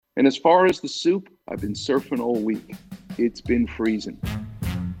And as far as the soup, I've been surfing all week. It's been freezing.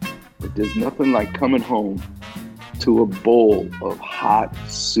 But there's nothing like coming home to a bowl of hot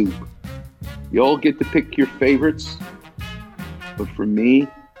soup. You all get to pick your favorites, but for me,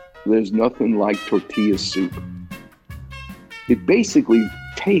 there's nothing like tortilla soup. It basically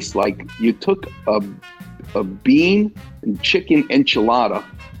tastes like you took a bean and chicken enchilada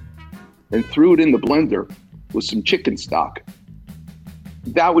and threw it in the blender with some chicken stock.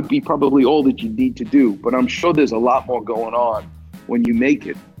 That would be probably all that you need to do, but I'm sure there's a lot more going on when you make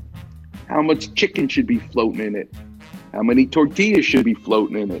it. How much chicken should be floating in it? How many tortillas should be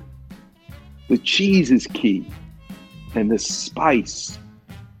floating in it? The cheese is key, and the spice.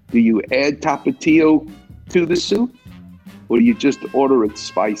 Do you add tapatio to the soup, or do you just order it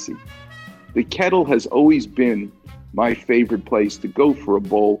spicy? The Kettle has always been my favorite place to go for a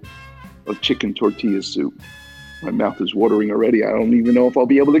bowl of chicken tortilla soup. My mouth is watering already. I don't even know if I'll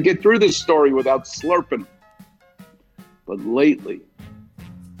be able to get through this story without slurping. But lately,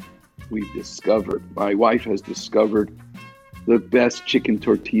 my wife has discovered the best chicken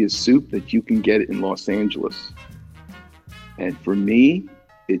tortilla soup that you can get in Los Angeles. And for me,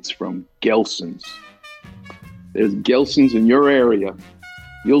 it's from Gelson's. There's Gelson's in your area.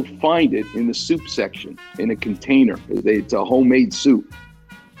 You'll find it in the soup section in a container. It's a homemade soup.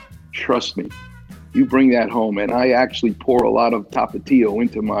 Trust me, you bring that home, and I actually pour a lot of tapatio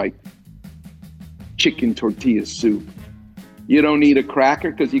into my chicken tortilla soup. You don't need a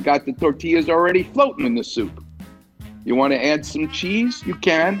cracker because you got the tortillas already floating in the soup. You want to add some cheese? You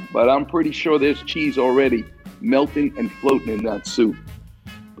can, but I'm pretty sure there's cheese already melting and floating in that soup.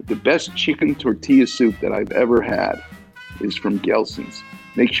 But the best chicken tortilla soup that I've ever had is from Gelson's.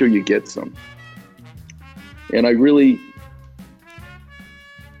 Make sure you get some. And I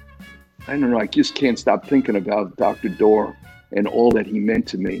don't know, I just can't stop thinking about Dr. Dorr and all that he meant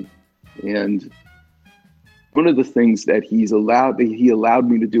to me. And one of the things that he allowed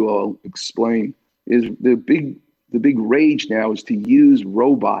me to do, I'll explain, is the big rage now is to use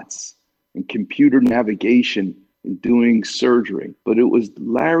robots and computer navigation in doing surgery. But it was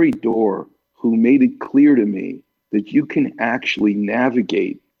Larry Dorr who made it clear to me that you can actually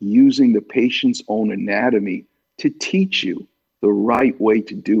navigate using the patient's own anatomy to teach you the right way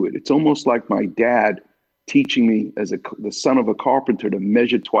to do it. It's almost like my dad teaching me as the son of a carpenter to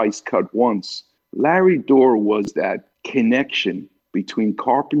measure twice, cut once. Larry Dorr was that connection between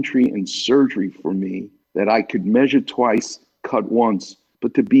carpentry and surgery for me, that I could measure twice, cut once,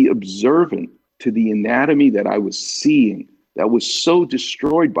 but to be observant to the anatomy that I was seeing that was so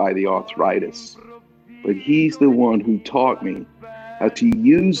destroyed by the arthritis. But he's the one who taught me how to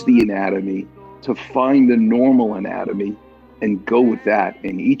use the anatomy to find the normal anatomy and go with that.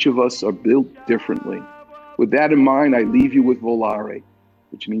 And each of us are built differently. With that in mind, I leave you with Volare,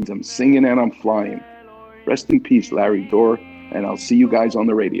 which means I'm singing and I'm flying. Rest in peace, Larry Dorr, and I'll see you guys on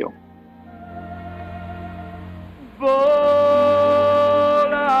the radio. Volare.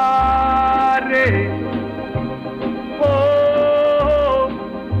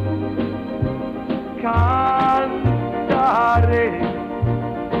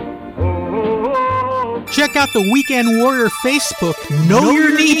 Check out the Weekend Warrior Facebook Know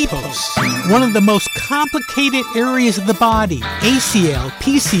Your Knee posts. One of the most complicated areas of the body. ACL,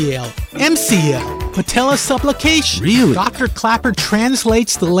 PCL, MCL, patella subluxation. Really? Dr. Klapper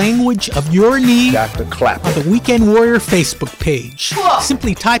translates the language of your knee Dr. Klapper on the Weekend Warrior Facebook page. Whoa.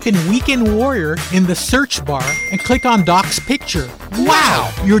 Simply type in Weekend Warrior in the search bar and click on Doc's picture.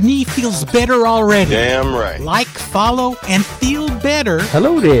 Wow! Your knee feels better already. Damn right. Like, follow, and feel better.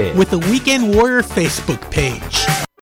 Hello there. With the Weekend Warrior Facebook page.